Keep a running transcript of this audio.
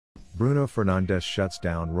Bruno Fernandes shuts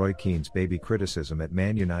down Roy Keane's baby criticism at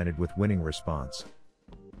Man United with winning response.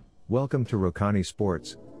 Welcome to Rokani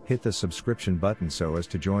Sports. Hit the subscription button so as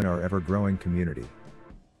to join our ever-growing community.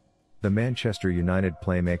 The Manchester United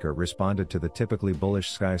playmaker responded to the typically bullish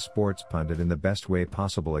Sky Sports pundit in the best way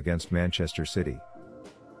possible against Manchester City.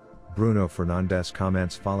 Bruno Fernandes'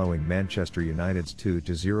 comments following Manchester United's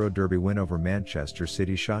 2-0 derby win over Manchester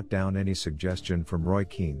City shot down any suggestion from Roy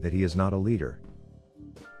Keane that he is not a leader.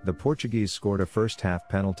 The Portuguese scored a first-half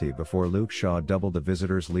penalty before Luke Shaw doubled the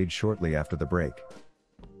visitors' lead shortly after the break.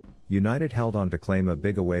 United held on to claim a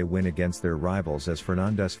big away win against their rivals as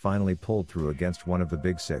Fernandes finally pulled through against one of the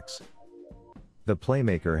Big Six. The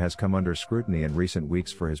playmaker has come under scrutiny in recent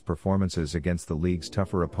weeks for his performances against the league's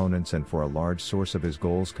tougher opponents and for a large source of his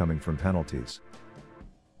goals coming from penalties.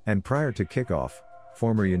 And prior to kickoff,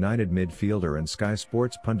 former United midfielder and Sky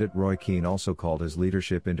Sports pundit Roy Keane also called his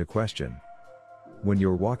leadership into question. "When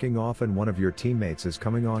you're walking off and one of your teammates is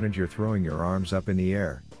coming on and you're throwing your arms up in the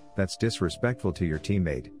air, that's disrespectful to your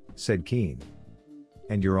teammate," said Keane.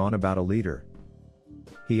 "And you're on about a leader."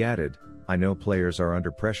 He added, "I know players are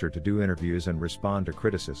under pressure to do interviews and respond to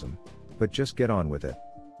criticism, but just get on with it.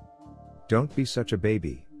 Don't be such a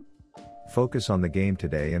baby. Focus on the game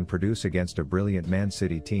today and produce against a brilliant Man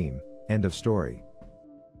City team, end of story.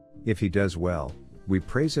 If he does well, we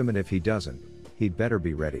praise him, and if he doesn't, he'd better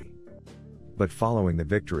be ready." But following the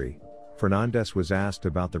victory, Fernandes was asked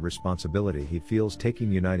about the responsibility he feels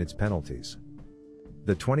taking United's penalties.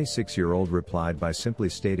 The 26-year-old replied by simply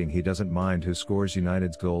stating he doesn't mind who scores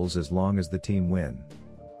United's goals as long as the team win.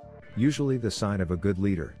 "Usually the sign of a good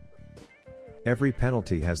leader. Every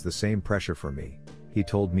penalty has the same pressure for me," he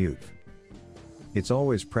told Mute. "It's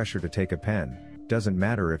always pressure to take a pen, doesn't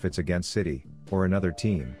matter if it's against City, or another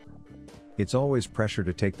team. It's always pressure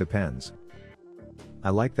to take the pens. I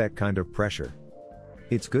like that kind of pressure.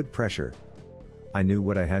 It's good pressure. I knew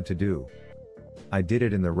what I had to do. I did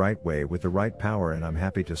it in the right way with the right power, and I'm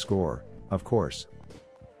happy to score, of course.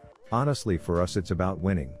 Honestly, for us it's about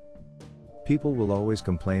winning. People will always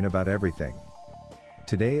complain about everything.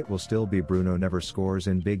 Today it will still be Bruno never scores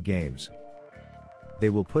in big games. They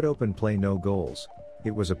will put open play no goals,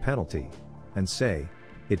 it was a penalty, and say,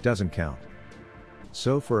 it doesn't count.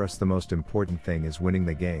 So for us the most important thing is winning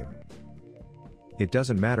the game. It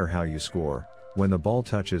doesn't matter how you score, when the ball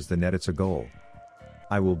touches the net it's a goal.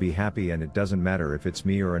 I will be happy, and it doesn't matter if it's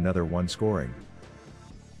me or another one scoring."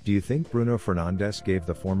 Do you think Bruno Fernandes gave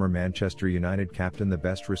the former Manchester United captain the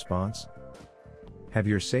best response? Have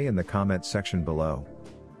your say in the comment section below.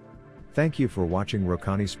 Thank you for watching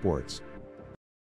Rokani Sports.